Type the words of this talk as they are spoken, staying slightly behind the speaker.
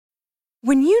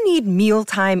When you need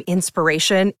mealtime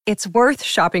inspiration, it's worth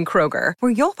shopping Kroger,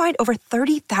 where you'll find over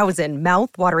 30,000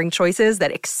 mouth-watering choices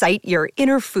that excite your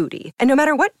inner foodie. And no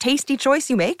matter what tasty choice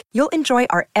you make, you'll enjoy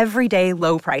our everyday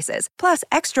low prices, plus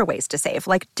extra ways to save,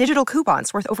 like digital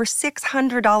coupons worth over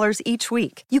 $600 each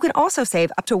week. You can also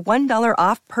save up to $1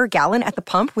 off per gallon at the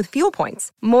pump with fuel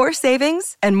points. More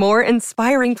savings and more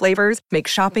inspiring flavors make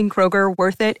shopping Kroger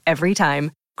worth it every time.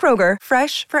 Kroger,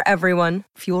 fresh for everyone.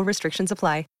 Fuel restrictions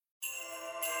apply.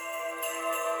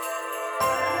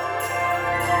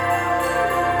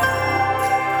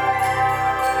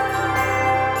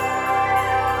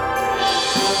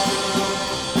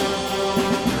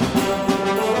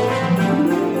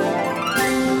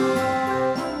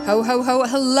 Ho, ho, ho,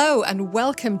 hello, and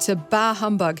welcome to Bah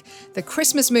Humbug, the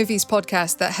Christmas movies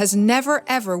podcast that has never,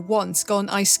 ever once gone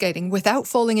ice skating without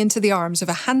falling into the arms of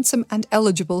a handsome and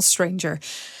eligible stranger.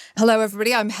 Hello,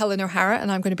 everybody. I'm Helen O'Hara,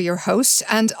 and I'm going to be your host.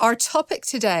 And our topic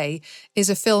today is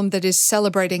a film that is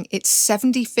celebrating its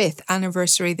 75th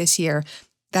anniversary this year.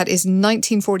 That is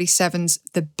 1947's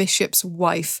The Bishop's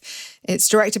Wife. It's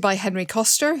directed by Henry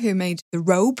Koster, who made The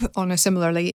Robe on a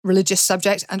similarly religious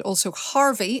subject, and also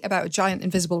Harvey, about a giant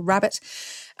invisible rabbit.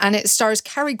 And it stars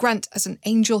Cary Grant as an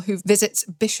angel who visits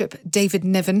Bishop David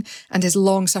Niven and his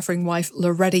long-suffering wife,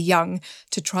 Loretta Young,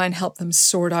 to try and help them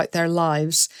sort out their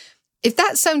lives. If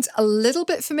that sounds a little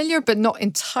bit familiar, but not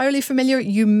entirely familiar,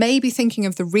 you may be thinking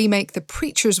of the remake, The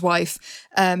Preacher's Wife,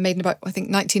 made in about, I think,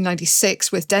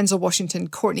 1996, with Denzel Washington,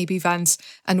 Courtney B. Vance,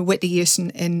 and Whitney Houston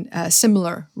in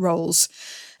similar roles.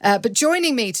 But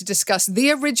joining me to discuss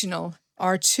the original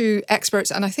are two experts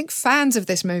and I think fans of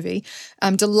this movie.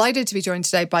 I'm delighted to be joined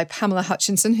today by Pamela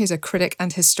Hutchinson, who's a critic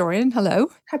and historian.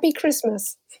 Hello. Happy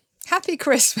Christmas. Happy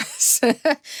Christmas.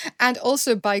 And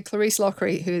also by Clarice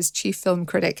Lockery, who is chief film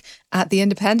critic at The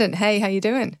Independent. Hey, how you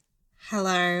doing?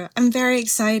 Hello. I'm very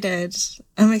excited.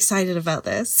 I'm excited about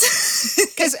this.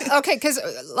 Because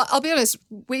I'll be honest,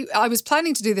 I was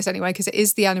planning to do this anyway because it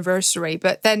is the anniversary,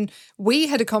 but then we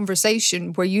had a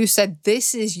conversation where you said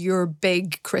this is your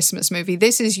big Christmas movie.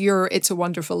 This is your It's a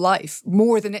Wonderful Life,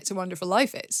 more than It's a Wonderful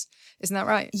Life is. Isn't that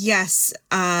right? Yes.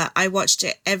 I watched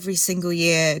it every single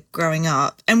year growing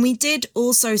up. And we did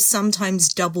also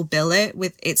sometimes double bill it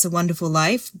with It's a Wonderful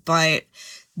Life, but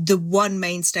the one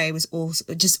mainstay was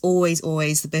also just always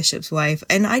The Bishop's Wife.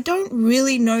 And I don't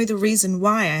really know the reason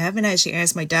why. I haven't actually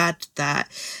asked my dad that,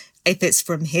 if it's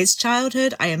from his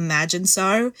childhood. I imagine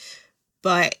so.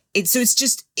 But it's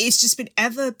just been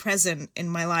ever present in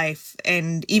my life.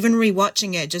 And even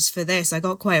rewatching it just for this, I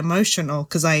got quite emotional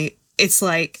because it's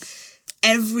like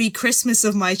every Christmas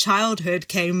of my childhood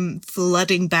came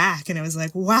flooding back, and it was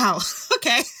like, wow,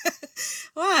 okay.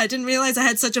 Wow, I didn't realize I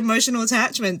had such emotional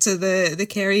attachment to the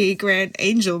Cary Grant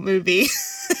Angel movie.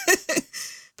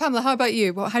 Pamela, how about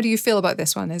you? How do you feel about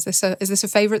this one? Is this a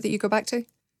favourite that you go back to?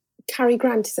 Cary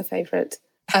Grant is a favourite.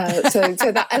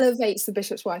 So that elevates The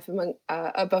Bishop's Wife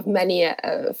above many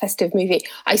a festive movie.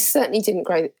 I certainly didn't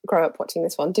grow up watching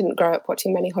this one, didn't grow up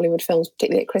watching many Hollywood films,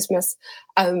 particularly at Christmas.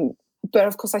 But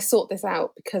of course I sought this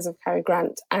out because of Cary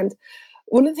Grant. And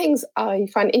one of the things I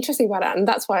find interesting about it, and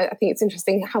that's why I think it's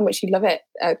interesting how much you love it,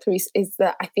 Clarice, is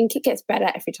that I think it gets better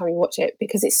every time you watch it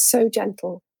because it's so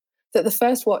gentle that the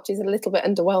first watch is a little bit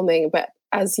underwhelming, but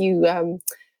as you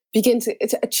begin to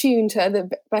attune to the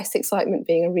best excitement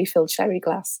being a refilled sherry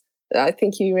glass, I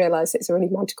think you realise it's a really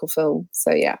magical film.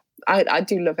 So yeah, I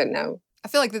do love it now. I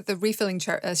feel like that the refilling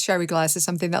sherry glass is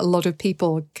something that a lot of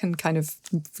people can kind of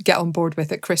get on board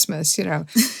with at Christmas, you know,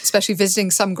 especially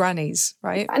visiting some grannies,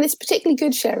 right? And it's particularly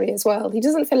good sherry as well. He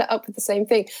doesn't fill it up with the same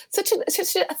thing. Such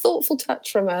a thoughtful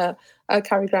touch from a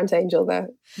Cary Grant Angel there.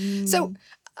 So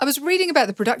I was reading about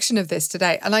the production of this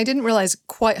today, and I didn't realise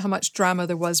quite how much drama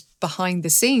there was behind the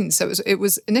scenes. So it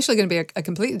was initially going to be a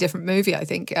completely different movie, I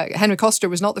think. Henry Koster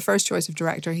was not the first choice of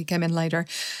director. He came in later.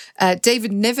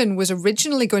 David Niven was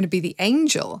originally going to be the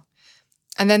angel.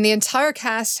 And then the entire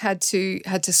cast had to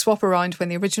swap around when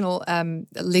the original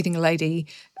leading lady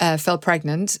fell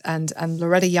pregnant, and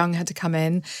Loretta Young had to come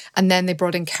in. And then they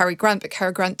brought in Cary Grant, but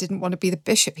Cary Grant didn't want to be the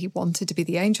bishop. He wanted to be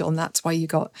the angel. And that's why you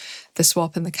got the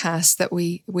swap in the cast that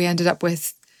we ended up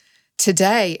with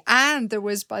today. And there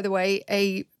was, by the way,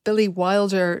 a Billy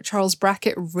Wilder, Charles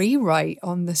Brackett rewrite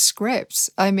on the script.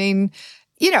 I mean,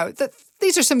 you know,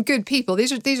 these are some good people.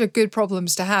 These are good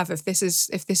problems to have if this is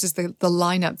the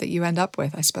lineup that you end up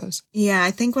with, I suppose. Yeah, I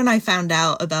think when I found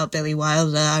out about Billy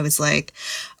Wilder, I was like,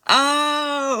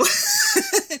 oh,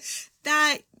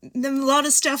 that a lot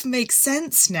of stuff makes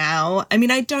sense now. I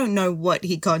mean, I don't know what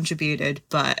he contributed,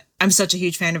 but I'm such a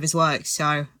huge fan of his work,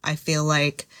 so I feel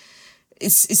like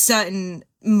certain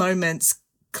moments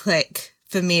click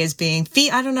for me as being,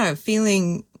 I don't know,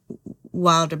 feeling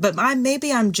wilder. But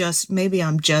maybe I'm just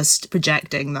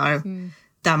projecting though.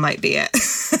 That might be it.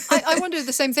 I wonder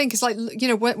the same thing because, like, you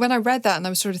know, when I read that and I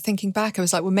was sort of thinking back, I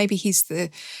was like, well, maybe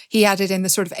he added in the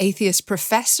sort of atheist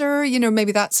professor. You know,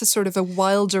 maybe that's a sort of a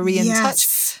Wilderian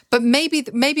touch. But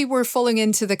maybe we're falling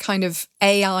into the kind of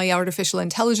AI, artificial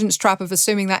intelligence trap of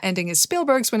assuming that ending is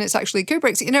Spielberg's when it's actually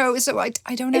Kubrick's. You know, so I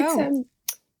don't know.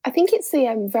 I think it's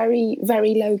the very,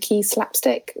 very low-key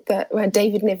slapstick where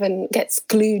David Niven gets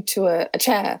glued to a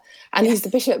chair and he's the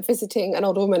bishop visiting an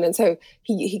old woman, and so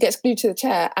he gets glued to the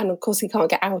chair and, of course, he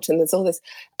can't get out, and there's all this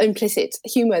implicit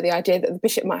humour, the idea that the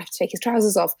bishop might have to take his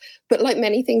trousers off. But like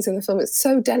many things in the film, it's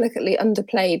so delicately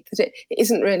underplayed that it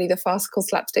isn't really the farcical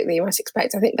slapstick that you might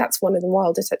expect. I think that's one of the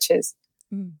wilder touches.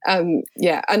 And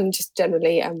just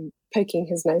generally poking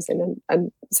his nose in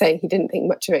and saying he didn't think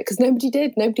much of it because nobody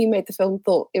did. Nobody made the film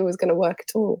thought it was going to work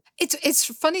at all. It's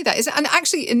funny that, and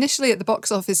actually initially at the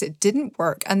box office it didn't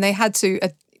work, and they had to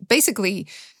basically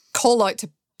call out to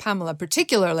Pamela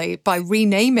particularly by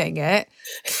renaming it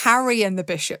Carrie and the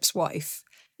Bishop's Wife.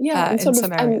 Yeah, in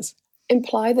some areas.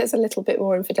 Imply there's a little bit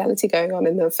more infidelity going on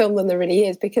in the film than there really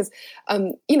is because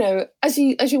you know, as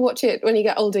you watch it when you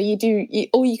get older,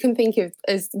 all you can think of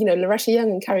is, you know, Loretta Young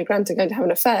and Cary Grant are going to have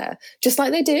an affair just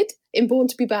like they did in Born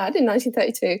to be Bad in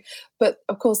 1932. But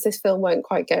of course this film won't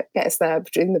quite get us there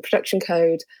between the production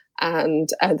code and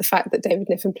the fact that David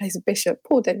Niven plays a bishop.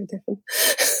 Poor David Niven.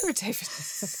 Poor David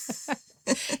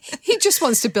Niven. He just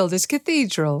wants to build his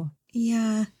cathedral.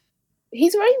 Yeah.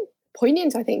 He's very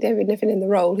poignant, I think, David Niven in the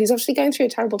role. He's obviously going through a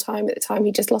terrible time at the time.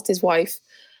 He just lost his wife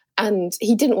and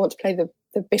he didn't want to play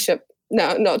the bishop.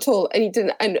 No, not at all. And he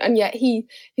didn't, and yet he's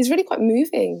really quite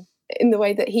moving in the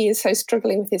way that he is so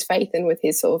struggling with his faith and with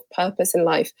his sort of purpose in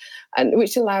life, and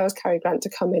which allows Cary Grant to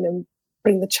come in and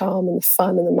bring the charm and the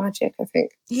fun and the magic, I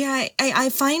think. Yeah, I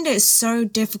find it so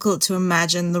difficult to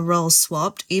imagine the roles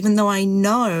swapped, even though I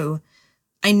know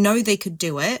they could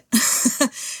do it.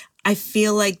 I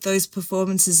feel like those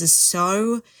performances are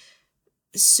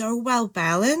so well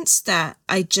balanced that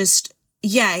I just,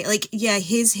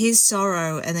 his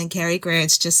sorrow, and then Cary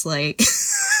Grant's just like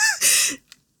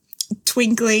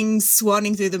twinkling,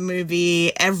 swanning through the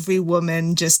movie, every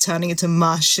woman just turning into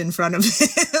mush in front of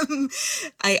him.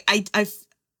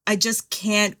 I just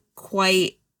can't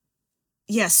quite,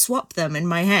 swap them in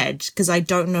my head because I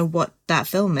don't know what that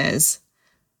film is.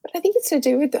 But I think it's to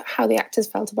do with how the actors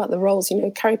felt about the roles. You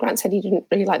know, Cary Grant said he didn't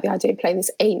really like the idea of playing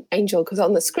this angel because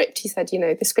on the script he said, you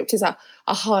know, the script is a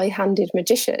high-handed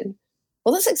magician.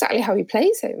 Well, that's exactly how he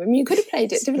plays him. I mean, you could have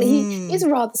played it differently. He is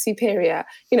rather superior.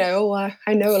 You know,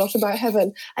 I know a lot about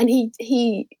heaven, and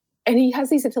he has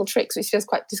these little tricks which he does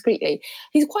quite discreetly.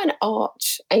 He's quite an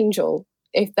archangel.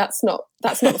 If that's not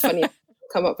the funny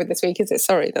come up with this week, is it?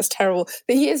 Sorry, that's terrible.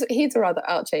 But he's a rather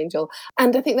archangel,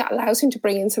 and I think that allows him to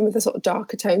bring in some of the sort of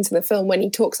darker tones in the film when he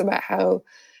talks about how,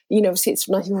 you know, obviously it's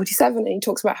 1947, and he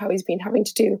talks about how he's been having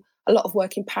to do a lot of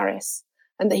work in Paris,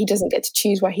 and that he doesn't get to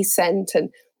choose where he's sent.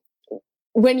 And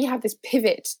when you have this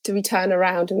pivot to be turned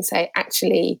around and say,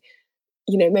 actually,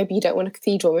 you know, maybe you don't want a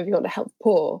cathedral, maybe you want to help the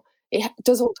poor, it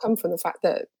does all come from the fact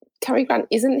that Cary Grant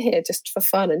isn't here just for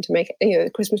fun and to make, you know, the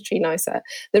Christmas tree nicer.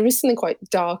 There is something quite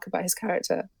dark about his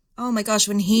character. Oh my gosh,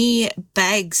 when he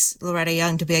begs Loretta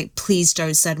Young to be like, please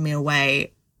don't send me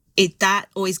away, that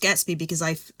always gets me because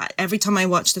every time I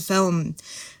watch the film,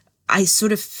 I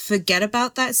sort of forget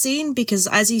about that scene because,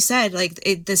 as you said, like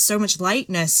there's so much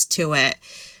lightness to it.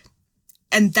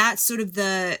 And that's sort of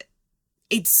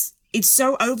it's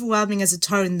so overwhelming as a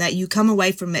tone that you come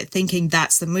away from it thinking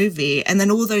that's the movie. And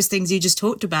then all those things you just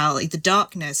talked about, like the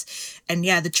darkness and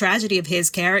the tragedy of his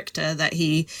character, that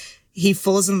he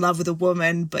falls in love with a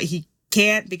woman, but he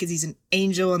can't because he's an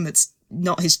angel and that's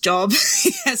not his job.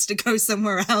 He has to go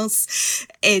somewhere else.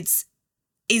 I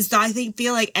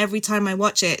feel like every time I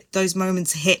watch it, those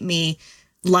moments hit me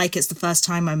like it's the first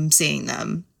time I'm seeing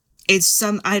them.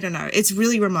 I don't know. It's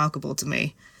really remarkable to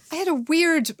me. I had a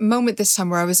weird moment this time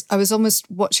where I was almost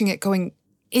watching it going,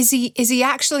 is he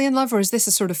actually in love, or is this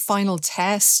a sort of final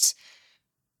test,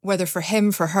 whether for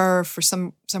him, for her, for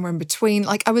somewhere in between?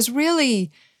 Like I was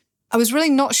really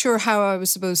not sure how I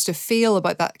was supposed to feel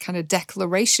about that kind of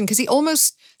declaration, because he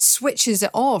almost switches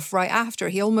it off right after.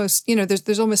 He almost, you know,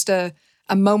 there's almost a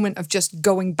moment of just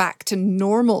going back to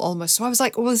normal almost. So I was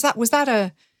like, well, was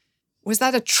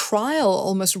that a trial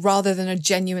almost rather than a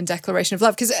genuine declaration of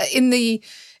love? Because in the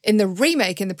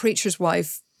remake, in The Preacher's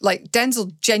Wife, like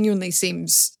Denzel genuinely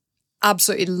seems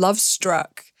absolutely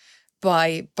love-struck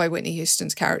by Whitney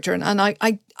Houston's character. And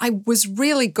I was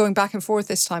really going back and forth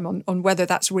this time on whether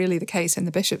that's really the case in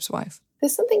The Bishop's Wife.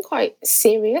 there's something quite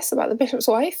serious about The Bishop's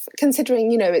Wife,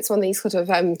 considering, it's one of these sort of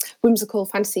whimsical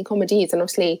fantasy comedies. And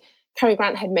obviously, Cary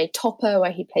Grant had made Topper,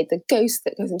 where he played the ghost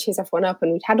that goes and cheers everyone up.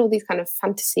 And we'd had all these kind of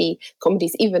fantasy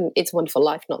comedies, even It's a Wonderful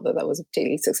Life, not that that was a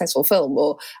particularly successful film,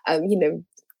 or, I'm,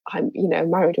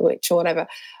 Married a Witch or whatever.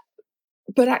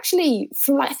 But actually,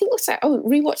 I think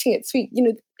rewatching it this week,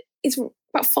 it's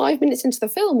about 5 minutes into the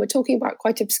film, we're talking about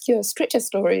quite obscure Stritcher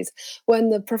stories. When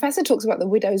the professor talks about the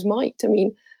widow's mite, I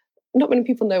mean, not many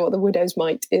people know what the widow's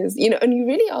mite is, and you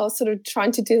really are sort of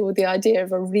trying to deal with the idea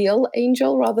of a real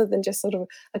angel rather than just sort of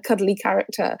a cuddly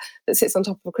character that sits on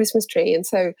top of a Christmas tree. And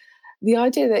so the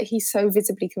idea that he's so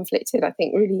visibly conflicted, I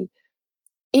think really,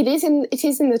 it is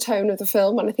in the tone of the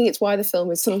film, and I think it's why the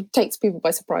film is sort of takes people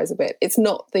by surprise a bit. It's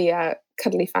not the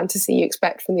cuddly fantasy you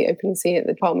expect from the opening scene at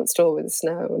the department store with the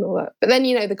snow and all that. But then,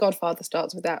 The Godfather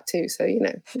starts with that too, so,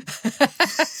 And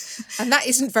that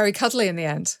isn't very cuddly in the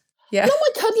end. Yeah. Not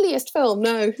my cuddliest film,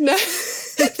 no. Although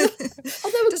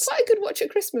it's quite a good watch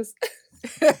at Christmas.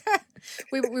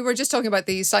 We were just talking about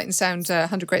the Sight and Sound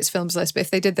 100 Greatest Films list, but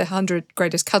if they did the 100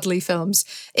 Greatest Cuddly Films,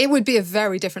 it would be a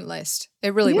very different list.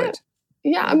 It really would.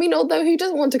 Yeah, I mean, although who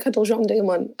doesn't want to cuddle Jean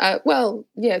Diamond?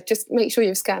 Just make sure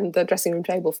you've scanned the dressing room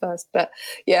table first. But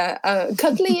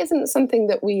cuddly isn't something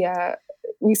that we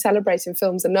celebrate in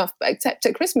films enough, but except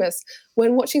at Christmas,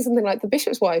 when watching something like The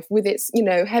Bishop's Wife with its,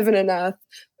 heaven and earth,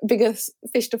 biggest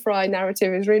fish to fry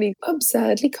narrative is really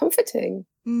absurdly comforting.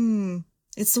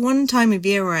 It's the one time of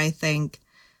year where I think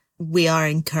we are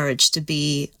encouraged to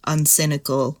be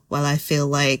uncynical, while I feel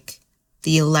like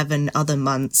the 11 other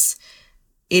months,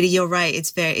 you're right,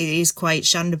 it is quite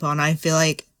shunned upon. I feel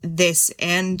like this,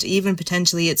 and even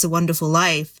potentially It's a Wonderful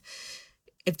Life,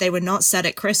 if they were not set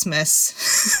at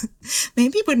Christmas,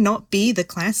 maybe it would not be the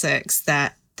classics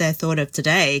that they're thought of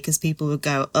today, because people would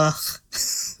go, ugh,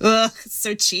 it's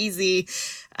so cheesy.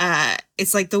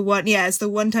 It's like it's the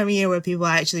one time of year where people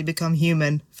actually become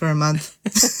human for a month.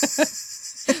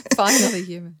 Finally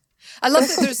human. I love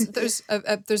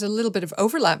that there's a little bit of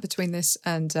overlap between this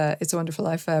and It's a Wonderful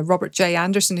Life. Robert J.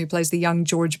 Anderson, who plays the young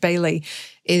George Bailey,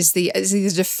 is he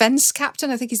the defense captain?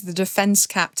 I think he's the defense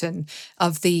captain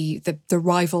of the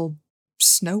rival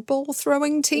snowball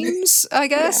throwing teams, I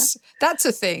guess. Yeah. That's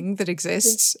a thing that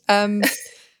exists. But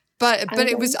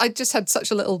I just had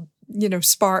such a little,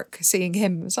 spark seeing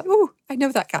him. It's like, oh, I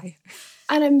know that guy.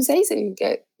 And Zazu,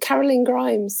 Caroline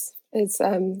Grimes, is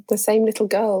the same little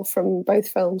girl from both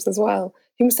films as well.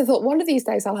 You must have thought, one of these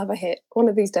days I'll have a hit. One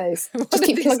of these days. Just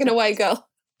keep plugging away, girl.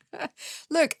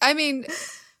 Look, I mean,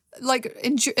 like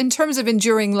in terms of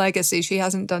enduring legacy, she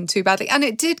hasn't done too badly. And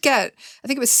it did get, I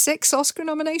think it was 6 Oscar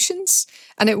nominations,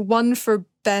 and it won for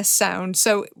Best Sound.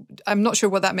 So I'm not sure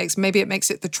what that makes. Maybe it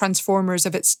makes it the Transformers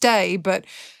of its day, but,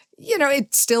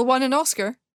 it still won an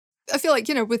Oscar. I feel like,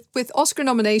 with Oscar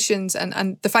nominations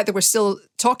and the fact that we're still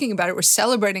talking about it, we're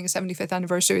celebrating a 75th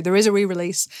anniversary. There is a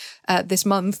re-release this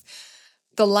month.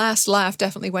 The last laugh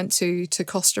definitely went to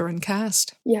Costa and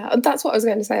cast. Yeah, that's what I was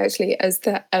going to say, actually, is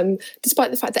that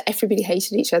despite the fact that everybody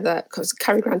hated each other, because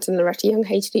Cary Grant and Loretta Young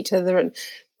hated each other, and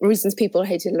reasons people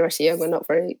hated Loretta Young were not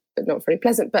very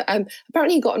pleasant, but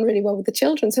apparently he got on really well with the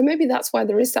children. So maybe that's why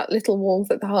there is that little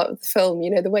warmth at the heart of the film,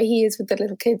 the way he is with the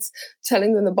little kids,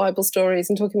 telling them the Bible stories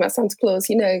and talking about Santa Claus,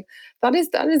 that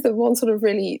is the one sort of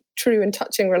really true and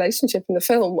touching relationship in the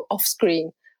film, off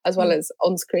screen as well as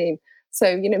on screen.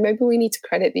 So, maybe we need to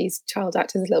credit these child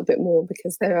actors a little bit more,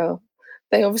 because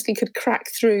they obviously could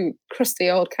crack through crusty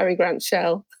old Cary Grant's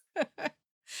shell.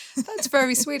 That's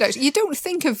very sweet, actually. You don't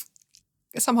think of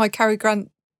somehow Cary Grant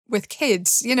with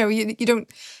kids, you don't,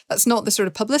 that's not the sort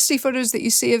of publicity photos that you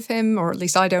see of him, or at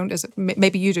least I don't,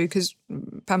 maybe you do, because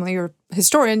Pamela, you're a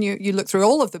historian, you look through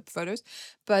all of the photos,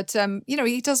 but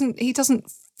he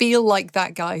doesn't feel like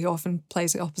that guy who often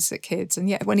plays opposite kids, and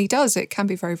yet when he does, it can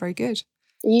be very, very good.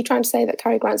 Are you trying to say that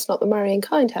Cary Grant's not the marrying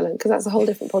kind, Helen? Because that's a whole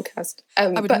different podcast. I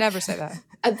would never say that.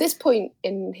 At this point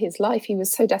in his life, he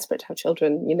was so desperate to have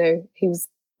children,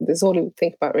 that's all he would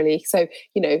think about, really. So,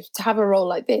 to have a role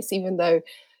like this, even though,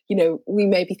 we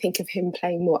maybe think of him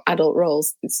playing more adult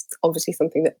roles, it's obviously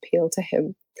something that appealed to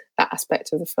him, that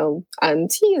aspect of the film.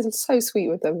 And he is so sweet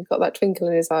with them. He's got that twinkle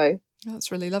in his eye. Oh,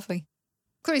 that's really lovely.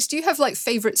 Clarice, do you have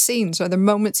favourite scenes, or are there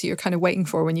moments that you're kind of waiting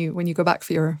for when you go back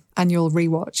for your annual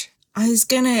rewatch? I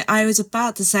was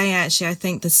about to say, actually, I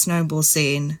think the snowball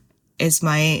scene is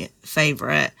my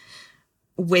favourite,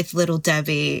 with little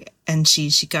Debbie, and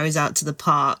she goes out to the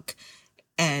park,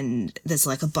 and there's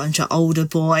a bunch of older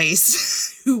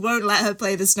boys who won't let her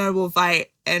play the snowball fight,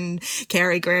 and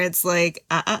Cary Grant's like,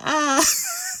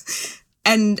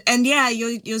 and yeah,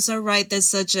 you're so right. There's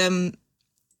such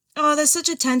Oh, there's such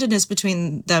a tenderness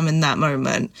between them in that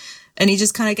moment. And he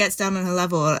just kind of gets down on her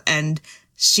level and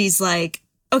she's like,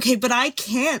 okay, but I'm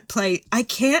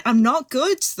not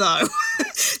good though.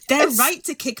 They're right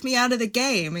to kick me out of the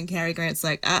game. And Cary Grant's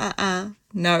like,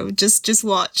 no, just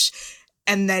watch.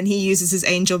 And then he uses his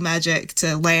angel magic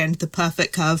to land the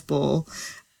perfect curveball.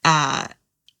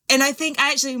 And I think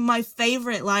actually my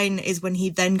favorite line is when he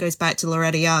then goes back to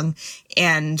Loretta Young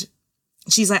and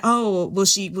she's like, oh, will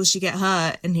she get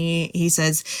hurt? And he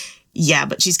says, yeah,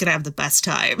 but she's going to have the best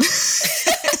time.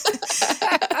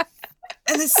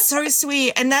 And it's so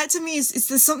sweet. And that to me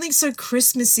there's something so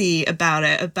Christmassy about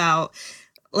it, about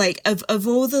like of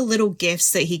all the little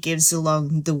gifts that he gives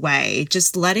along the way,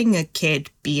 just letting a kid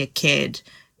be a kid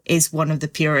is one of the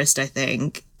purest, I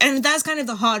think. And that's kind of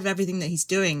the heart of everything that he's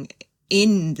doing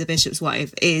in The Bishop's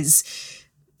Wife, is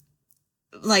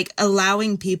like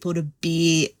allowing people to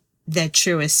be their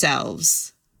truest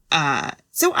selves.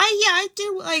 So I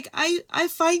do like, I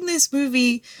find this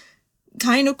movie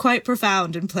kind of quite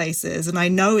profound in places. And I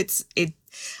know it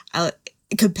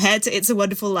compared to It's a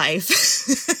Wonderful Life,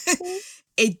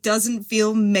 it doesn't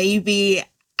feel maybe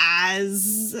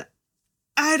as,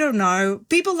 I don't know.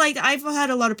 People like, I've had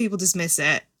a lot of people dismiss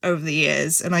it over the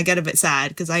years and I get a bit sad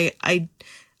because I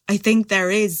think there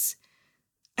is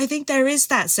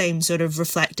that same sort of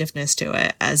reflectiveness to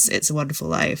it as It's a Wonderful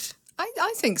Life.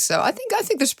 I think so. I think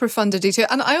there's profundity to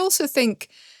it. And I also think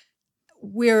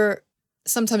we're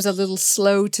sometimes a little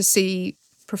slow to see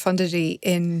profundity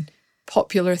in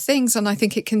popular things. And I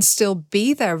think it can still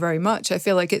be there very much. I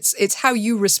feel like it's how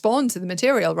you respond to the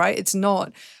material, right? It's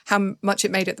not how much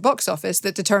it made at the box office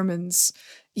that determines,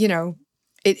 you know,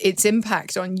 its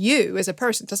impact on you as a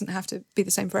person. It doesn't have to be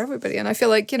the same for everybody. And I feel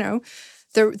like, you know,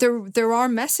 there are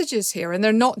messages here, and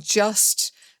they're not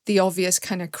just the obvious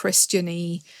kind of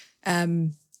Christian-y,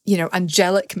 you know,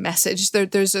 angelic message.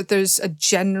 There's a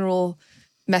general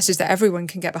message that everyone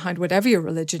can get behind, whatever your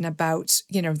religion, about,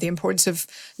 you know, the importance of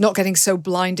not getting so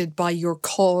blinded by your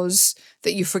cause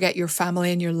that you forget your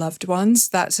family and your loved ones.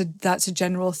 That's a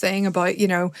general thing about, you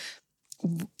know,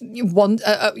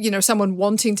 someone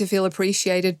wanting to feel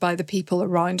appreciated by the people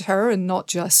around her and not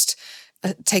just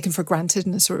taken for granted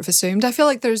and sort of assumed. I feel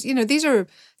like there's, you know, these are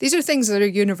things that are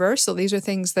universal. These are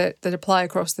things that apply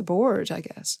across the board, I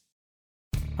guess.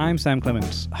 I'm Sam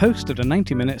Clements, host of the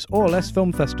 90 Minutes or Less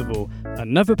Film Festival,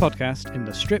 another podcast in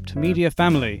the Stripped Media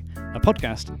family, a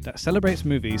podcast that celebrates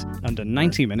movies under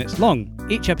 90 minutes long.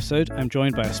 Each episode, I'm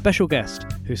joined by a special guest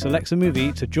who selects a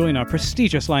movie to join our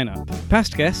prestigious lineup.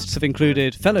 Past guests have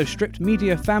included fellow Stripped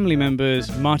Media family members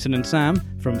Martin and Sam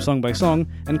from Song by Song,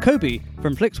 and Kobe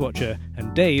from Flixwatcher,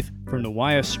 and Dave from The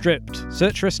Wire Stripped.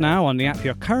 Search for us now on the app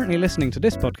you're currently listening to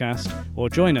this podcast,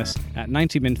 or join us at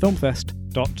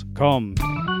 90minfilmfest.com.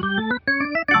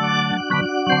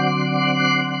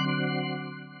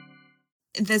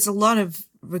 There's a lot of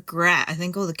regret. I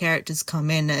think all the characters come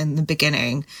in the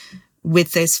beginning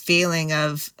with this feeling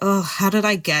of, oh, how did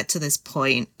I get to this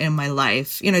point in my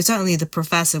life? You know, certainly the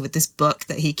professor with this book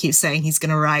that he keeps saying he's going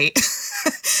to write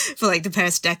for like the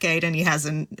past decade and he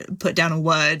hasn't put down a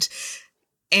word.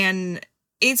 And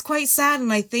it's quite sad.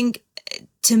 And I think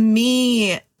to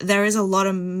me, there is a lot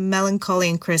of melancholy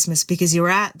in Christmas because you're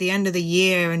at the end of the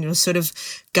year and you're sort of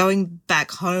going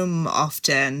back home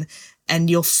often and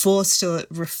you're forced to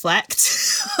reflect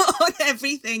on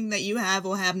everything that you have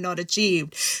or have not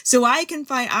achieved. So I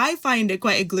find it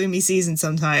quite a gloomy season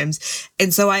sometimes.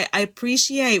 And so I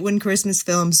appreciate when Christmas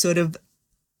films sort of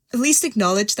at least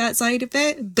acknowledge that side of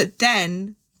it. But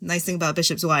then, nice thing about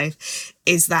Bishop's Wife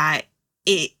is that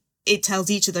it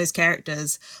tells each of those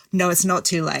characters, no, it's not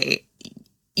too late.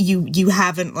 You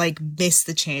haven't like missed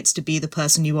the chance to be the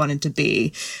person you wanted to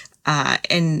be.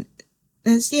 And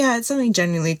it's something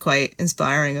genuinely quite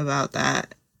inspiring about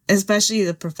that, especially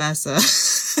the professor,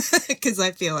 because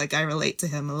I feel like I relate to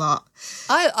him a lot.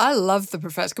 I love the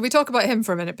professor. Can we talk about him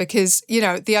for a minute? Because, you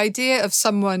know, the idea of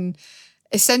someone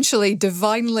essentially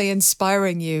divinely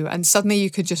inspiring you and suddenly you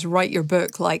could just write your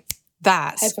book like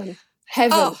that.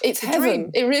 Heaven. Oh, it's heaven.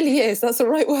 Dream. It really is. That's the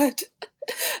right word.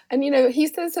 And, you know,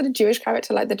 he's the sort of Jewish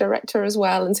character like the director as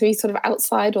well. And so he's sort of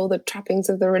outside all the trappings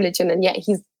of the religion. And yet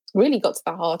he's really got to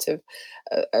the heart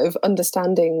of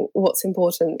understanding what's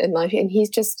important in life. And he's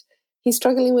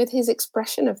struggling with his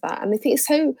expression of that. And I think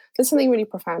there's something really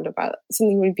profound about,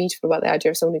 something really beautiful about the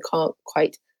idea of someone who can't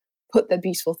quite put their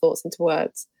beautiful thoughts into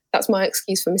words. That's my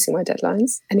excuse for missing my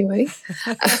deadlines, anyway.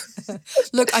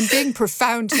 Look, I'm being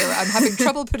profound here. I'm having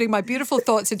trouble putting my beautiful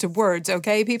thoughts into words,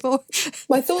 okay, people?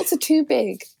 My thoughts are too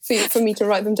big for me to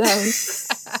write them down.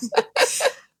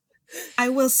 I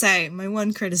will say, my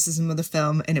one criticism of the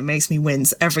film, and it makes me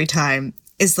wince every time,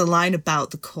 is the line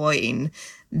about the coin,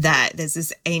 that there's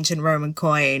this ancient Roman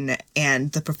coin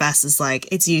and the professor's like,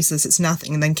 it's useless, it's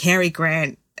nothing. And then Cary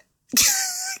Grant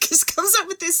just comes up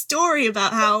with this story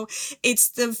about how it's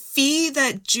the fee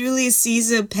that Julius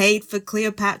Caesar paid for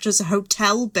Cleopatra's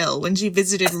hotel bill when she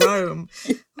visited Rome.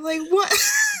 I'm like, what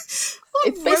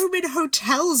Roman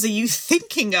hotels are you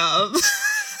thinking of?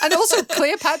 And also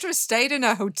Cleopatra stayed in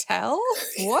a hotel?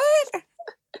 What?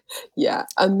 Yeah,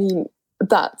 I mean,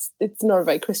 it's not a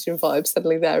very Christian vibe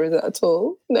suddenly there, is it at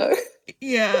all? No.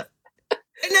 Yeah.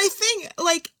 And I think,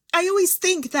 like, I always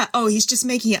think that, oh, he's just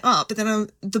making it up. But then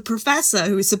the professor,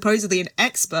 who is supposedly an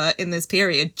expert in this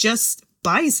period, just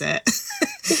buys it.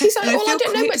 He's like, well, I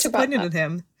don't know much about that.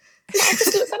 Him. I'll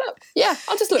just look that up. Yeah,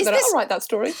 I'll just look that up. I'll write that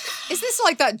story. Is this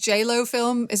like that J-Lo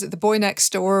film? Is it The Boy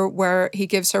Next Door, where he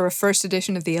gives her a first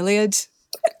edition of the Iliad?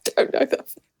 I don't know that.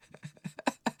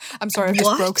 I'm sorry, I've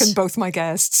just broken both my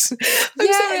guests. Sorry,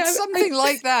 it's something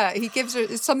like that. He gives her,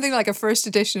 it's something like a first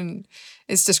edition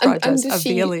is described as of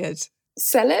the Iliad.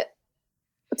 Sell it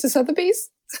to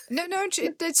Sotheby's? No,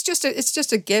 it's just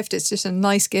a gift. It's just a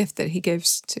nice gift that he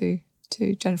gives to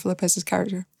Jennifer Lopez's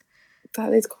character.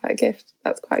 That is quite a gift.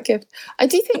 That's quite a gift. I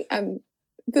do think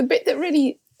the bit that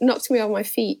really knocked me on my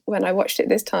feet when I watched it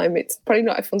this time, it's probably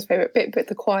not everyone's favourite bit, but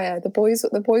the choir, the boys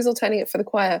all turning it for the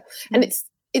choir. And it's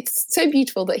so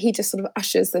beautiful that he just sort of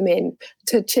ushers them in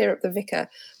to cheer up the vicar.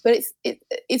 But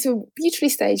it's a beautifully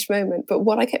staged moment. But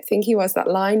what I kept thinking was that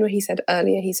line where he said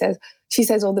earlier, she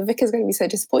says, oh, the vicar's going to be so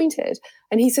disappointed.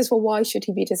 And he says, well, why should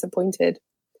he be disappointed?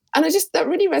 And that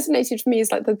really resonated for me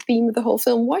as like the theme of the whole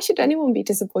film. Why should anyone be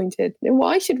disappointed? And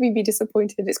why should we be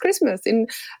disappointed? It's Christmas. And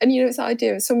it's the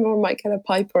idea of someone might get a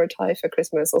pipe or a tie for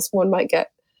Christmas, or someone might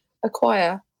get a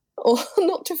choir, or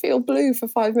not to feel blue for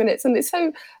 5 minutes. And it's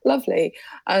so lovely.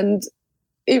 And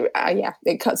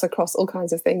it cuts across all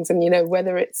kinds of things. And,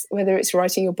 whether it's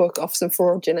writing a book off some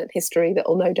fraudulent history that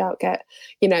will no doubt get,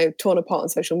 torn apart on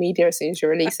social media as soon as you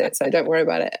release it. So don't worry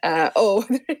about it. Or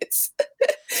whether it's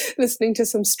listening to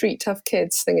some street tough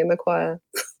kids sing in the choir.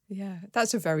 Yeah,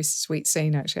 that's a very sweet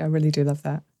scene, actually. I really do love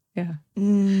that. Yeah.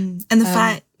 And the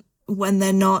fact when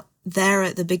they're not there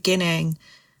at the beginning,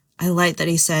 I like that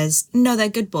he says, no, they're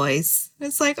good boys.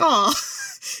 It's like, oh,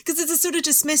 because it's a sort of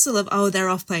dismissal of, oh, they're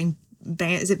off playing,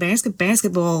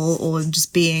 basketball or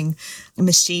just being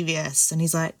mischievous. And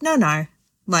he's like, no,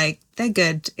 like, they're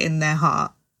good in their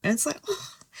heart. And it's like,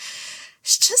 oh,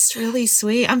 it's just really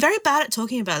sweet. I'm very bad at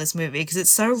talking about this movie because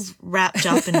it's so wrapped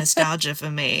up in nostalgia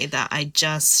for me that I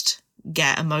just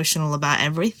get emotional about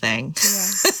everything.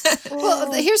 Yeah.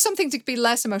 Well, here's something to be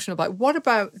less emotional about. What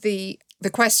about the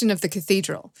question of the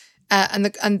cathedral?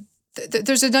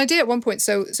 There's an idea at one point.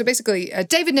 So basically,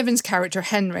 David Niven's character,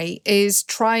 Henry, is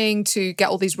trying to get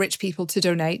all these rich people to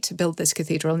donate to build this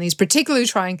cathedral. And he's particularly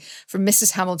trying for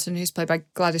Mrs. Hamilton, who's played by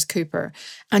Gladys Cooper.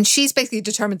 And she's basically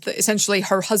determined that essentially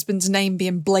her husband's name be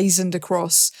emblazoned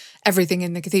across everything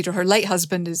in the cathedral. Her late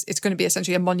husband it's going to be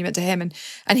essentially a monument to him.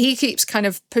 And he keeps kind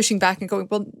of pushing back and going,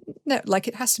 well, no, like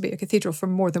it has to be a cathedral for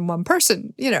more than one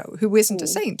person, who isn't a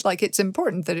saint. Like it's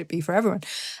important that it be for everyone.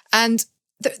 And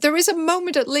there is a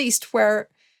moment at least where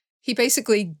he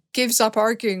basically gives up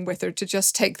arguing with her to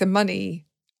just take the money.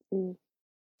 And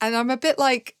I'm a bit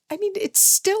like, I mean, it's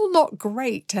still not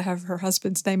great to have her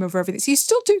husband's name over everything. So you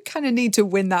still do kind of need to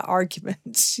win that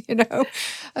argument, It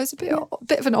was a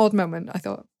bit of an odd moment, I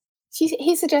thought.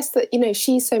 He suggests that,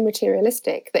 she's so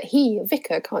materialistic that a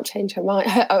vicar, can't change her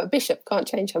mind, a bishop can't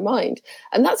change her mind.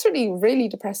 And that's really, really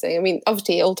depressing. I mean,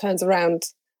 obviously it all turns around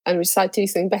and we decide to do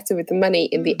something better with the money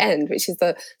in the end, which is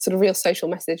the sort of real social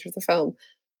message of the film.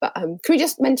 But can we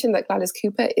just mention that Gladys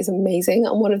Cooper is amazing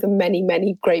and one of the many,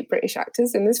 many great British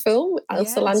actors in this film? Yes.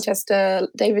 Elsa Lanchester,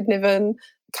 David Niven,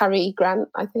 Cary Grant,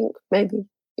 I think, maybe.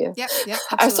 Yeah. Yep.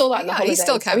 I saw that in the holidays. He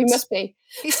still counts. He must be.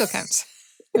 He still counts.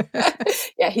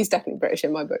 Yeah, he's definitely British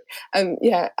in my book.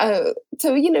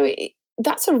 So,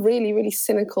 that's a really, really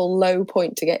cynical low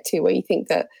point to get to where you think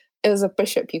that as a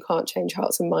bishop, you can't change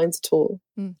hearts and minds at all.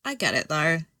 I get it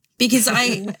though, because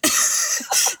I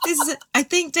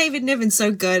think David Niven's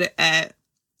so good at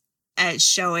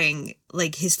showing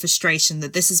like his frustration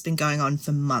that this has been going on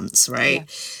for months, right?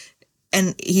 Yeah.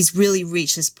 And he's really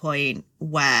reached this point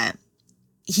where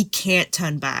he can't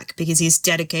turn back because he's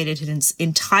dedicated his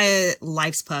entire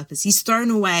life's purpose. He's thrown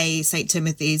away St.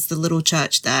 Timothy's, the little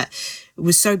church that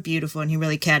was so beautiful and he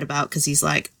really cared about, because he's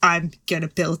like, I'm going to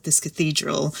build this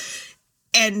cathedral.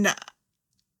 And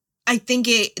I think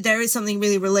there is something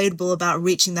really relatable about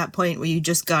reaching that point where you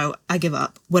just go, I give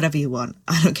up, whatever you want.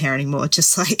 I don't care anymore.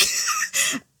 Just like,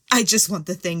 I just want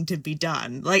the thing to be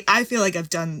done. Like, I feel like I've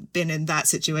been in that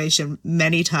situation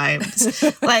many times.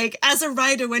 Like, as a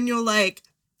writer, when you're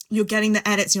getting the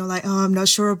edits and you're like, oh, I'm not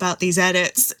sure about these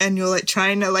edits. And you're like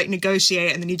trying to like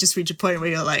negotiate. And then you just reach a point where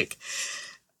you're like,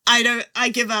 I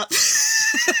give up.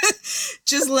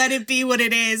 Just let it be what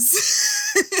it is.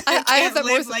 I have that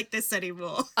live like this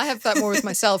anymore. I have that more with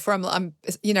myself where I'm,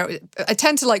 you know, I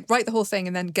tend to like write the whole thing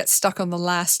and then get stuck on the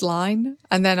last line.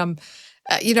 And then I'm,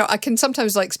 you know, I can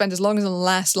sometimes like spend as long as on the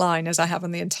last line as I have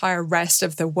on the entire rest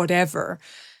of the whatever.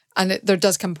 And there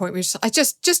does come a point where I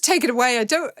just take it away. I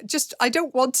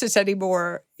don't want it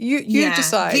anymore. You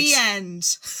decide. The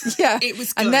end. Yeah. It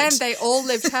was good. And then they all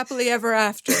lived happily ever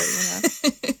after, you know.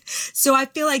 So I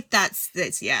feel like that's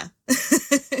yeah.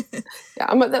 Yeah,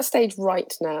 I'm at that stage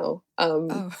right now.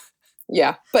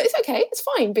 Yeah, but it's okay. It's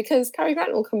fine because Cary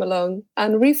Grant will come along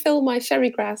and refill my sherry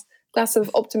glass of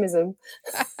optimism.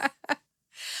 I'm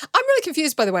really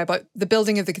confused, by the way, about the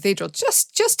building of the cathedral.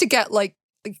 Just to get like,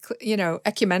 you know,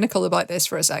 ecumenical about this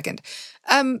for a second.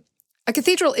 A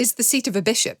cathedral is the seat of a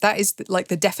bishop. That is like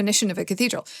the definition of a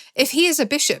cathedral. If he is a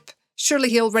bishop, surely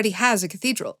he already has a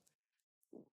cathedral.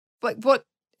 But what,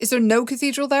 is there no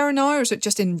cathedral there now, or is it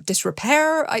just in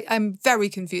disrepair? I'm very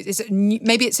confused. Is it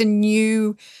maybe it's a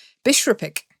new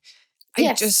bishopric?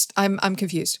 Yes. I'm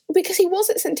confused. Because he was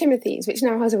at St. Timothy's, which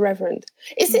now has a reverend.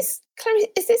 Is this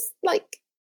like,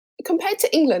 compared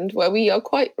to England, where we are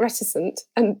quite reticent,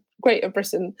 and Greater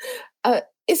Britain,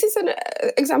 is this an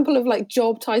example of like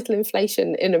job title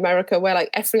inflation in America, where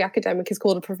like every academic is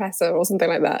called a professor or something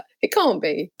like that? It can't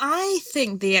be. I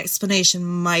think the explanation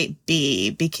might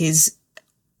be because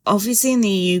obviously in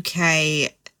the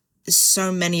UK,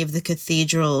 so many of the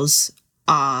cathedrals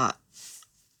are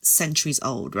centuries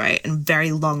old, right? And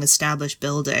very long established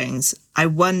buildings. I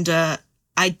wonder,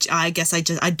 I guess I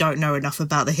don't know enough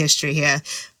about the history here,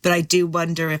 but I do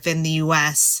wonder if in the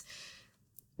US,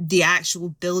 the actual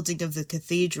building of the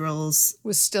cathedrals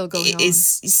was still going on.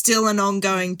 Is still an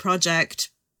ongoing project,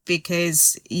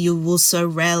 because you will so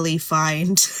rarely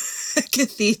find a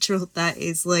cathedral that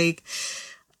is like,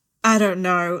 I don't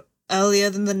know, earlier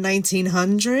than the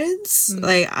 1900s.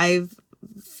 Like, I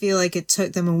feel like it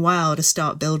took them a while to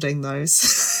start building those.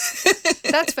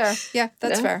 That's fair. Yeah,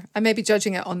 that's fair. I may be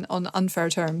judging it on unfair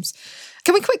terms.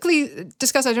 Can we quickly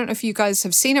discuss, I don't know if you guys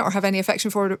have seen it or have any affection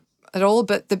for it at all,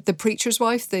 but the Preacher's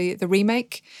Wife, the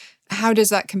remake, how does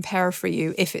that compare for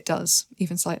you, if it does,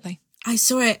 even slightly? I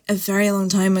saw it a very long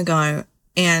time ago,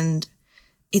 and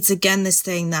it's again this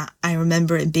thing that I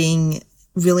remember it being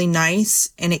really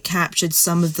nice, and it captured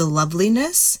some of the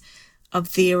loveliness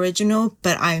of the original,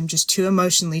 but I am just too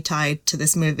emotionally tied to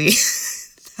this movie.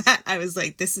 I was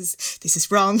like, this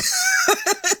is wrong.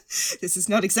 This is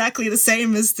not exactly the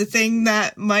same as the thing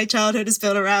that my childhood is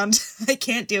built around. I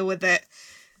can't deal with it.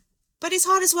 But it's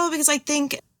hard as well, because I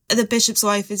think The Bishop's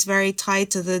Wife is very tied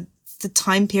to the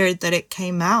time period that it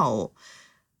came out,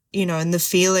 you know, and the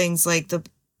feelings, like the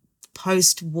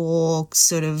post-war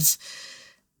sort of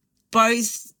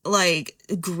both like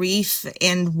grief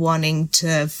and wanting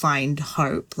to find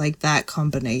hope, like that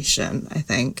combination, I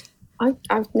think.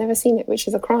 I've never seen it, which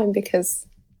is a crime, because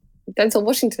Denzel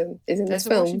Washington is in this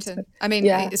film. So. I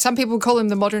mean, some people call him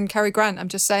the modern Cary Grant. I'm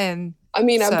just saying. I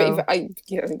mean,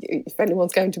 if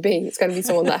anyone's going to be, it's going to be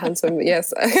someone that handsome.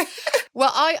 Yes.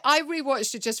 Well, I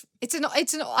rewatched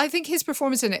it. I think his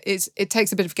performance in it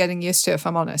takes a bit of getting used to, if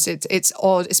I'm honest. It's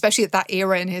odd, especially at that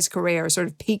era in his career, sort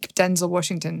of peak Denzel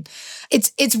Washington.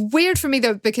 It's weird for me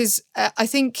though, because I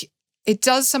think it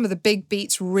does some of the big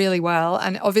beats really well.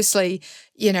 And obviously,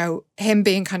 you know, him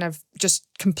being kind of just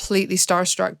completely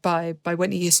starstruck by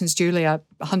Whitney Houston's Julia,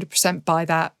 100% by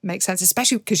that makes sense,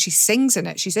 especially because she sings in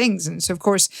it. She sings. And so, of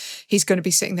course, he's going to be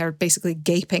sitting there basically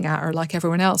gaping at her like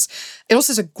everyone else. It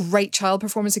also has a great child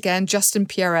performance again. Justin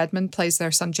Pierre-Edmond plays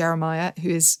their son Jeremiah, who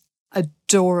is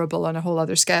adorable on a whole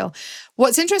other scale.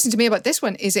 What's interesting to me about this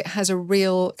one is it has a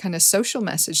real kind of social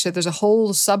message. So there's a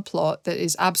whole subplot that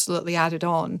is absolutely added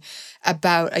on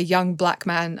about a young black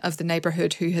man of the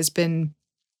neighborhood who has been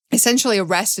essentially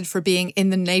arrested for being in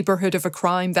the neighborhood of a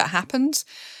crime that happened,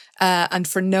 and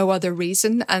for no other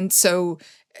reason. And so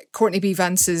Courtney B.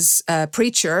 Vance's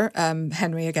preacher,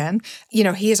 Henry again, you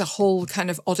know, he has a whole kind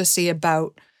of odyssey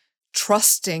about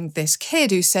trusting this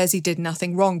kid who says he did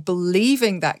nothing wrong,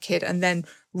 believing that kid, and then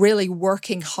really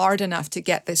working hard enough to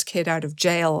get this kid out of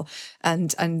jail,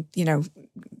 and you know,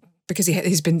 because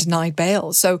he's been denied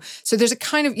bail. So there's a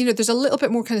kind of, you know, there's a little bit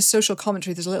more kind of social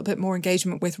commentary. There's a little bit more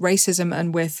engagement with racism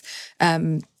and with,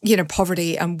 you know,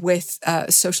 poverty and with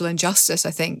social injustice,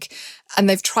 I think. And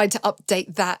they've tried to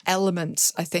update that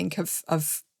element, I think,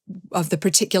 of the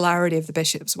particularity of The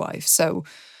Bishop's Wife. So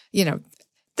you know,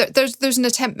 there's an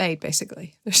attempt made,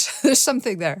 basically. There's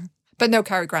something there. But no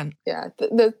Cary Grant. Yeah,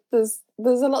 there's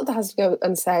a lot that has to go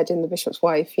unsaid in The Bishop's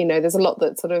Wife. You know, there's a lot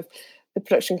that sort of the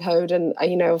production code and,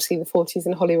 you know, obviously the 40s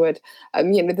in Hollywood.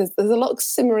 You know, there's a lot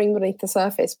simmering beneath the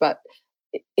surface, but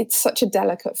it's such a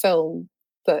delicate film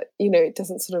that, you know, it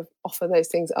doesn't sort of offer those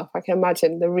things up. I can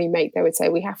imagine the remake, they would say,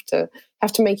 we have to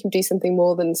make him do something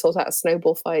more than sort out a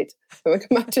snowball fight. I can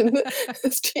imagine the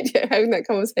studio having that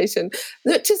conversation.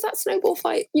 Just that snowball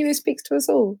fight, you know, speaks to us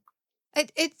all.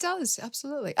 It does,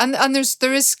 absolutely. And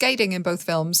there is skating in both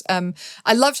films.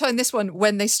 I loved how in this one,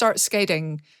 when they start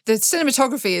skating, the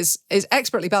cinematography is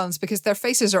expertly balanced because their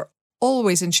faces are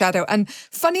always in shadow. And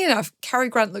funny enough, Cary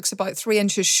Grant looks about 3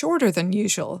 inches shorter than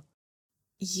usual.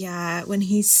 Yeah, when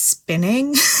he's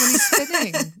spinning.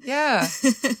 Yeah.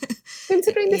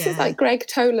 Considering this is like Greg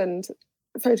Toland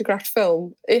photographed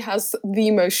film, it has the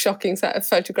most shocking set of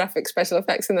photographic special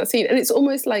effects in that scene. And it's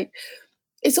almost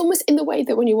in the way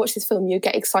that when you watch this film, you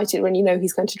get excited when you know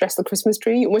he's going to dress the Christmas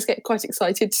tree. You almost get quite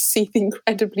excited to see the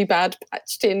incredibly bad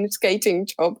patched-in skating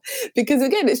job, because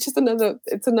again, it's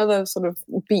another sort of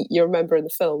beat you remember in the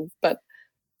film. But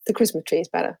the Christmas tree is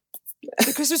better.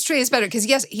 The Christmas tree is better because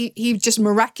yes, he just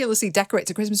miraculously decorates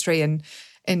a Christmas tree in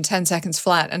 10 seconds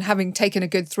flat. And having taken a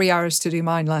good 3 hours to do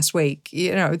mine last week,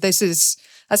 you know, that's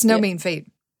no mean feat.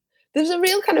 There's a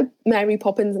real kind of Mary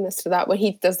Poppins-ness to that, where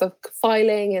he does the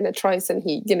filing in a trice and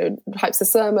he, you know, hypes the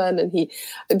sermon and he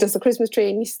does the Christmas tree,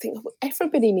 and you just think, oh,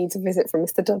 everybody needs a visit from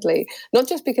Mr. Dudley, not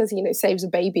just because he, you know, saves a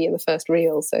baby in the first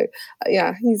reel. So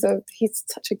yeah, he's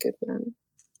such a good man,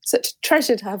 such a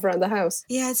treasure to have around the house.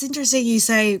 Yeah, it's interesting you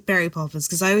say Mary Poppins,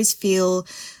 because I always feel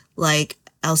like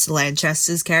Elsa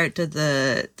Lanchester's character,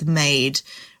 the maid,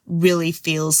 really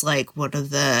feels like one of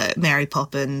the Mary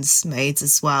Poppins maids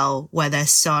as well, where they're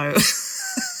so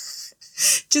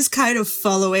just kind of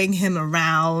following him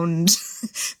around,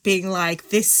 being like,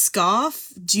 this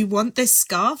scarf, do you want this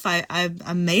scarf? I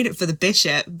made it for the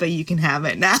bishop, but you can have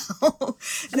it now.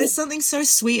 And there's something so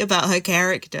sweet about her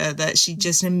character that she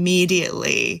just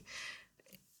immediately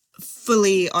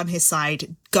fully on his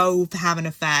side, go have an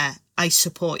affair, I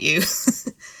support you.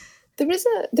 There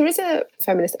is a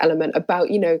feminist element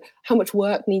about, you know, how much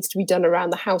work needs to be done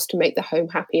around the house to make the home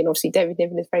happy. And obviously David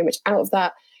Niven is very much out of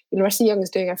that. Loretta Young is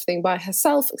doing everything by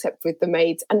herself except with the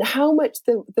maids, and how much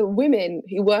the women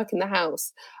who work in the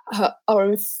house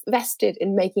are invested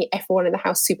in making everyone in the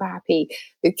house super happy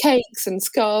with cakes and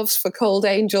scarves for cold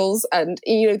angels. And,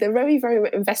 you know, they're very, very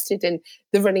invested in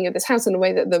the running of this house in a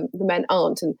way that the men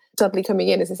aren't. And Dudley coming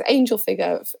in as this angel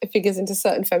figure figures into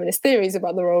certain feminist theories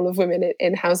about the role of women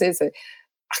in houses.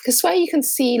 I can swear you can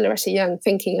see Loretta Young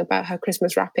thinking about her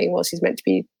Christmas wrapping while she's meant to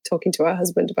be talking to her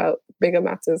husband about bigger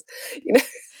matters, you know.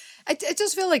 It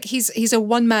does feel like he's a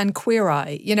one-man Queer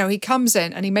Eye. You know, he comes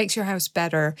in and he makes your house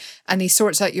better and he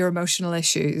sorts out your emotional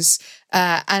issues.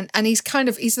 And he's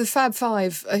the Fab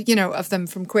Five, you know, of them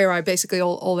from Queer Eye, basically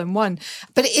all in one.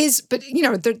 But you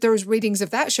know, there's readings of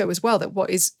that show as well, that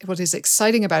what is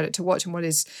exciting about it to watch and what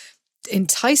is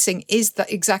enticing is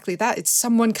that exactly that. It's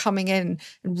someone coming in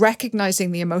and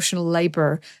recognizing the emotional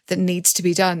labor that needs to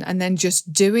be done and then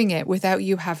just doing it without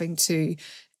you having to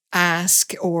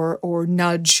ask or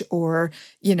nudge or,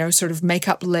 you know, sort of make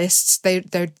up lists.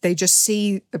 They just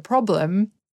see the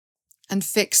problem and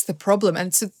fix the problem.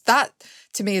 And so that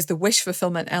to me is the wish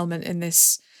fulfillment element in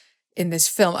this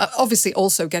film. Obviously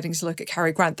also getting to look at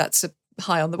Cary Grant, that's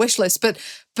high on the wish list, but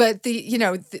the, you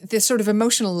know, the sort of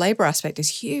emotional labor aspect is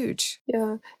huge.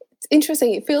 Yeah. It's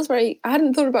interesting. It feels I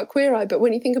hadn't thought about Queer Eye, but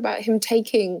when you think about him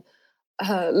taking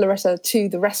Loretta to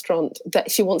the restaurant that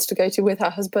she wants to go to with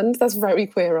her husband, that's very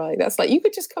Queer Eye. That's like, you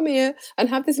could just come here and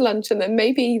have this lunch and then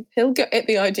maybe he'll get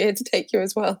the idea to take you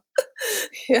as well.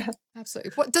 Yeah,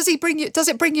 absolutely. What does it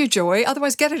bring you joy?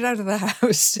 Otherwise get it out of the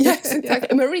house. Yes, exactly.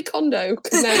 Yeah. Marie Kondo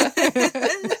could never.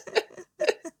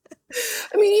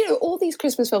 I mean, you know, all these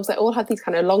Christmas films, they all have these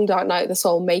kind of long dark night of the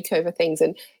soul makeover things.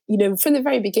 And, you know, from the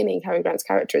very beginning, Cary Grant's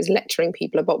character is lecturing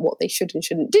people about what they should and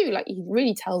shouldn't do. Like, he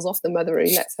really tells off the mother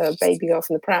who lets her baby go off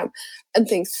in the pram and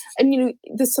things. And, you know,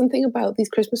 there's something about these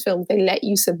Christmas films, they let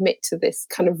you submit to this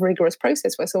kind of rigorous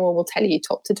process where someone will tell you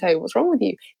top to toe what's wrong with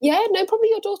you. Yeah, no, probably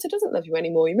your daughter doesn't love you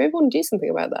anymore. You maybe want to do something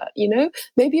about that, you know?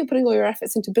 Maybe you're putting all your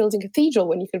efforts into building a cathedral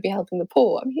when you could be helping the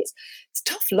poor. I mean, it's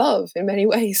tough love in many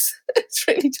ways. It's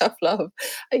really tough love.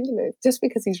 And, you know, just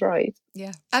because he's right.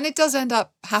 Yeah. And it does end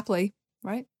up happily,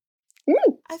 right?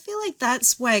 Mm. I feel like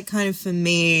that's where kind of, for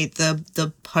me,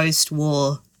 the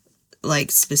post-war,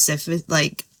 like, specific,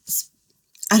 like,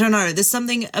 I don't know, there's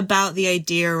something about the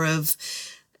idea of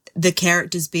the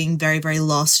characters being very, very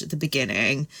lost at the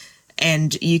beginning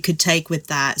And you could take with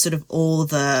that sort of all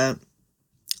the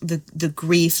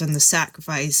grief and the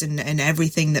sacrifice and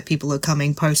everything that people are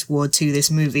coming post-war to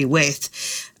this movie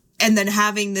with. And then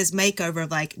having this makeover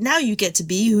of like, now you get to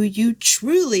be who you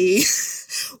truly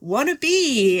want to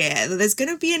be. There's going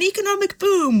to be an economic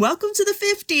boom. Welcome to the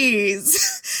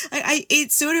 50s.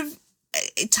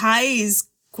 It ties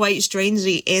quite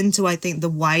strangely into, I think, the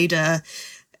wider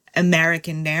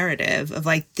American narrative of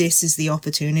like, this is the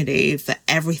opportunity for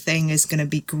everything is going to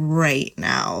be great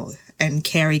now. And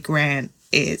Cary Grant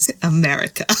is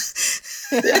America.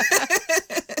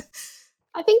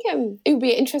 I think it would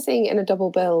be interesting in a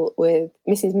double bill with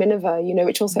Mrs. Miniver, you know,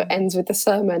 which also ends with the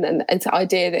sermon and the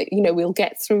idea that, you know, we'll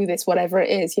get through this, whatever it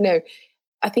is. You know,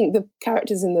 I think the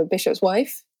characters in The Bishop's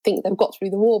Wife think they've got through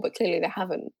the war, but clearly they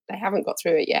haven't. They haven't got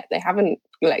through it yet. They haven't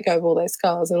let go of all those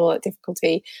scars and all that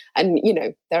difficulty. And, you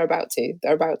know, they're about to.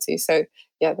 So,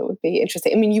 yeah, that would be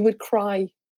interesting. I mean, you would cry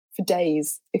for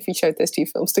days if you showed those two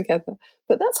films together,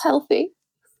 but that's healthy.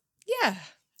 Yeah,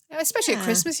 especially at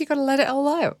Christmas, you've got to let it all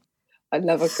out. I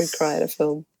love a good cry at a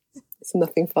film. It's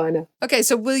nothing finer. Okay,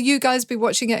 so will you guys be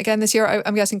watching it again this year?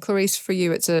 I'm guessing, Clarice, for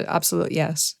you, it's an absolute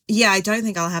yes. Yeah, I don't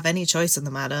think I'll have any choice in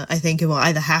the matter. I think it will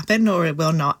either happen or it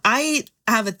will not. I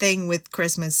have a thing with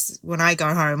Christmas. When I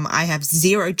go home, I have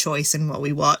zero choice in what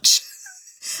we watch.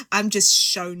 I'm just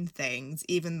shown things,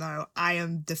 even though I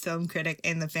am the film critic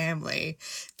in the family.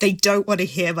 They don't want to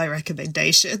hear my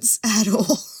recommendations at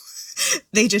all.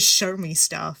 They just show me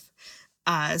stuff.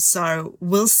 So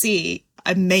we'll see.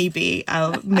 Maybe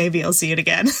I'll see it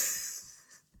again.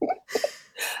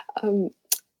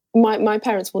 My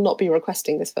parents will not be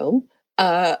requesting this film.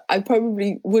 I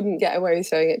probably wouldn't get away with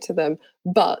showing it to them.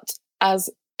 But as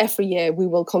every year, we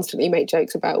will constantly make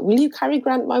jokes about, will you Cary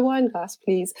Grant my wine glass,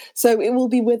 please? So it will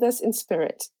be with us in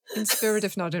spirit. In spirit,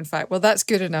 if not in fact. Well, that's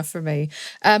good enough for me.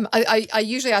 I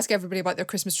usually ask everybody about their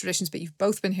Christmas traditions, but you've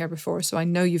both been here before, so I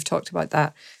know you've talked about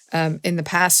that in the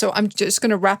past. So I'm just going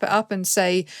to wrap it up and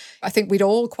say, I think we'd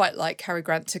all quite like Cary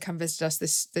Grant to come visit us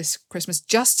this Christmas,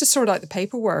 just to sort out the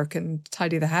paperwork and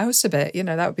tidy the house a bit. You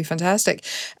know, that would be fantastic.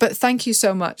 But thank you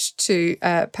so much to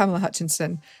Pamela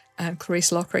Hutchinson and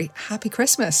Clarice Lockery. Happy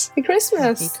Christmas. Happy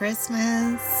Christmas. Happy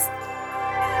Christmas.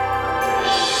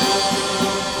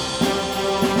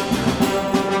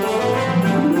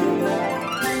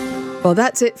 Well,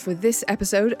 that's it for this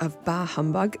episode of Bah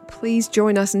Humbug. Please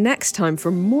join us next time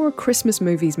for more Christmas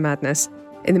movies madness.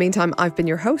 In the meantime, I've been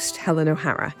your host, Helen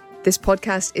O'Hara. This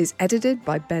podcast is edited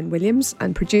by Ben Williams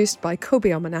and produced by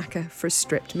Kobe Omanaka for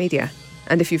Stripped Media.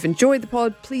 And if you've enjoyed the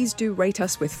pod, please do rate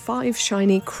us with 5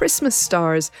 shiny Christmas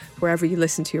stars wherever you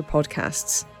listen to your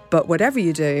podcasts. But whatever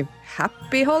you do,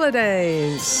 happy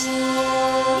holidays!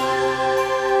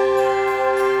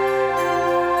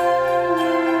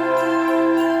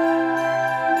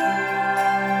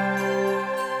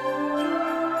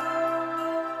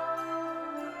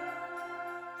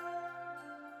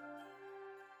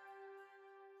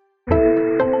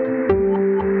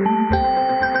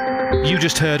 You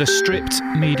just heard a Stripped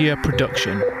Media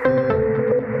production.